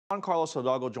Juan Carlos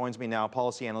Hidalgo joins me now,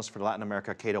 policy analyst for the Latin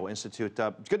America CATO Institute.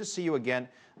 It's good to see you again.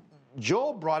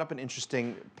 Joe brought up an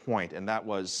interesting point, and that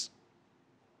was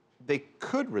they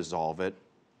could resolve it,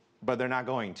 but they're not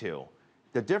going to.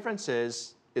 The difference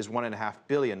is $1.5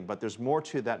 billion, but there's more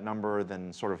to that number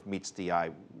than sort of meets the eye.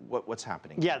 What's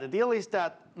happening? Yeah, the deal is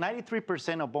that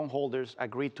 93% of bondholders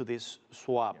agreed to this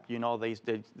swap. Yeah. You know,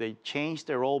 they changed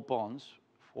their old bonds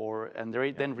and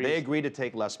they agreed to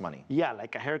take less money. Yeah,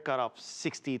 like a haircut of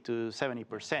 60 to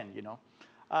 70%. You know,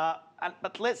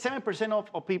 but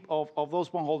 7% of those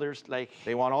bondholders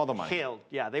they want all the money.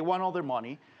 They want all their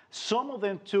money. Some of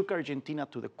them took Argentina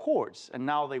to the courts, and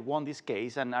now they won this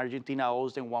case, and Argentina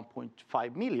owes them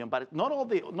 1.5 million. But not all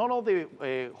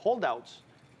the holdouts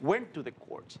went to the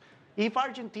courts. If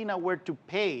Argentina were to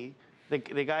pay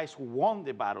the guys who won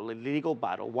the battle, the legal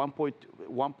battle,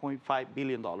 $1.5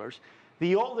 billion,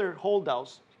 the other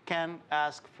holdouts can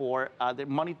ask for the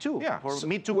money too. Yeah, for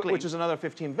me to claim. Which is another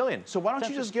 15 billion. So why don't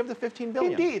you just give the 15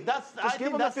 billion? Indeed, just give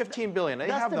them the 15 billion.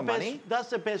 They have the money. That's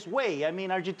the best way. I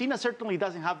mean, Argentina certainly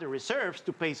doesn't have the reserves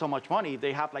to pay so much money.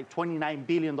 They have like $29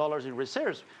 billion in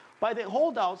reserves. But the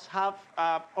holdouts have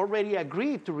already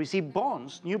agreed to receive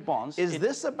bonds, new bonds. Is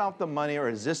this about the money, or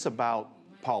is this about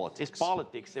politics? It's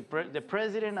politics. The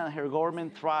president and her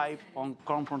government thrive on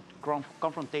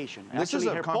confrontation. This is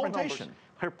a confrontation.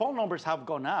 Her poll numbers have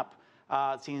gone up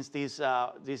since this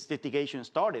litigation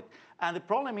started. And the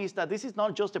problem is that this is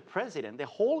not just the president.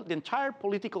 The entire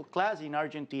political class in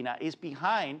Argentina is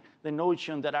behind the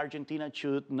notion that Argentina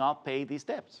should not pay these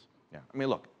debts. Yeah, I mean,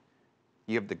 look,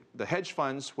 you have the hedge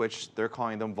funds, which they're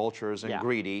calling them vultures and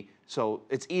greedy, so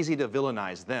it's easy to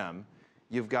villainize them.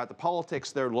 You've got the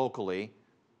politics there locally.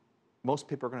 Most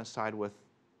people are going to side with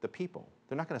the people.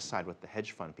 They're not going to side with the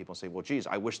hedge fund people and say, well, geez,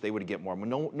 I wish they would get more.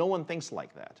 No one thinks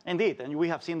like that. Indeed, and we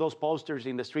have seen those posters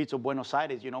in the streets of Buenos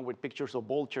Aires, you know, with pictures of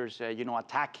vultures, you know,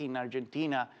 attacking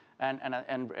Argentina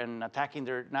and attacking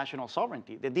their national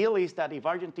sovereignty. The deal is that if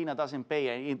Argentina doesn't pay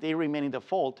and if they remain in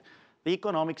default, the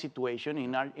economic situation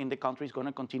in the country is going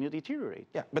to continue to deteriorate.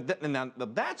 Yeah,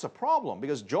 but that's a problem,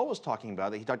 because Joe was talking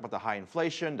about it. He talked about the high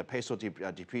inflation, the peso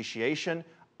depreciation.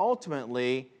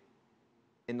 Ultimately,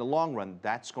 in the long run,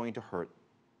 that's going to hurt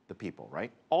the people,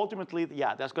 right? Ultimately,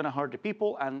 yeah, that's going to hurt the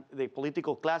people and the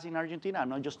political class in Argentina. I'm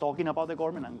not just talking about the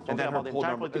government. I'm talking about the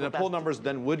entire political class. The poll numbers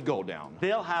then would go down. They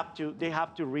have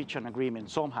to reach an agreement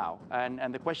somehow.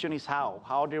 And the question is how?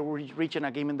 How they will reach an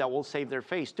agreement that will save their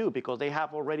face too, because they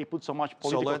have already put so much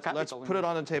political capital. So let's put it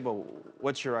on the table.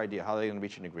 What's your idea? How are they going to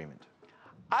reach an agreement?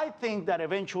 I think that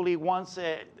eventually, once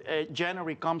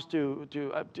January comes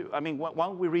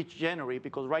when we reach January,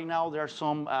 because right now there are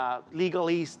some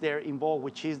legalese there involved,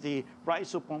 which is the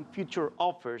rise upon future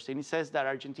offers, and it says that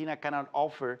Argentina cannot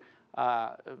offer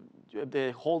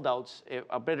the holdouts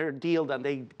a better deal than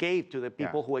they gave to the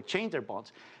people who exchanged their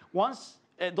bonds. Once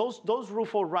those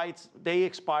RUFO rights, they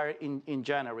expire in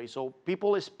January. So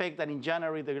people expect that in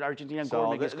January, the Argentinian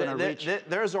government is going to reach...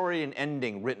 There's already an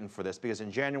ending written for this, because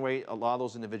in January, a lot of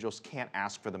those individuals can't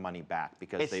ask for the money back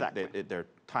because their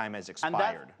time has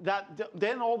expired. And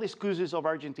then all the excuses of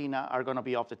Argentina are going to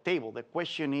be off the table. The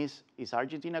question is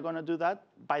Argentina going to do that?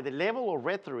 By the level of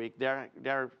rhetoric,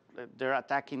 they're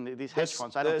attacking these hedge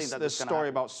funds. I don't think that's going to happen. This story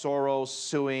about Soros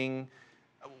suing,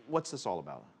 what's this all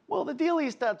about? Well, the deal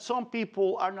is that some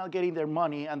people are not getting their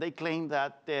money, and they claim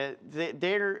that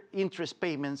their interest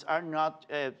payments are not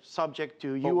subject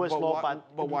to U.S. law, but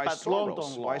London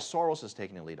law. Why Soros is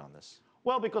taking the lead on this?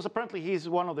 Well, because apparently he's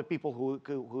one of the people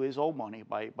who is owed money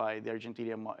by the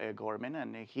Argentinian government,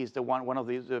 and he's one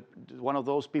of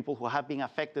those people who have been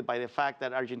affected by the fact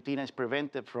that Argentina is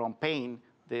prevented from paying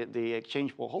the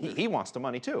exchangeable holders. He wants the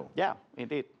money too. Yeah,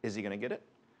 indeed. Is he going to get it?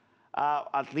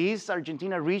 At least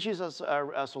Argentina reaches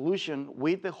a solution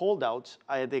with the holdouts.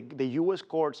 The U.S.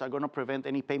 courts are going to prevent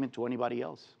any payment to anybody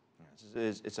else.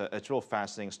 It's a real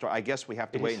fascinating story. I guess we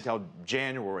have to wait until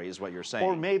January, is what you're saying.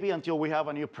 Or maybe until we have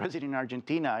a new president in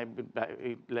Argentina.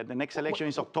 The next election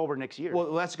is October next year.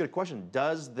 Well, that's a good question.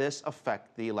 Does this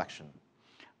affect the election?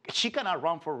 She cannot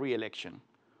run for re-election,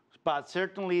 but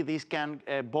certainly this can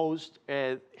boost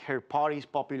her party's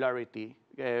popularity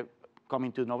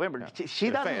coming to November. She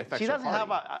doesn't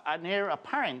have an heir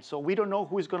apparent, so we don't know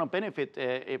who is going to benefit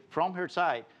from her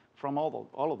side from all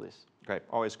of this. Great.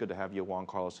 Always good to have you, Juan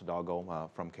Carlos Hidalgo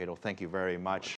from CATO. Thank you very much.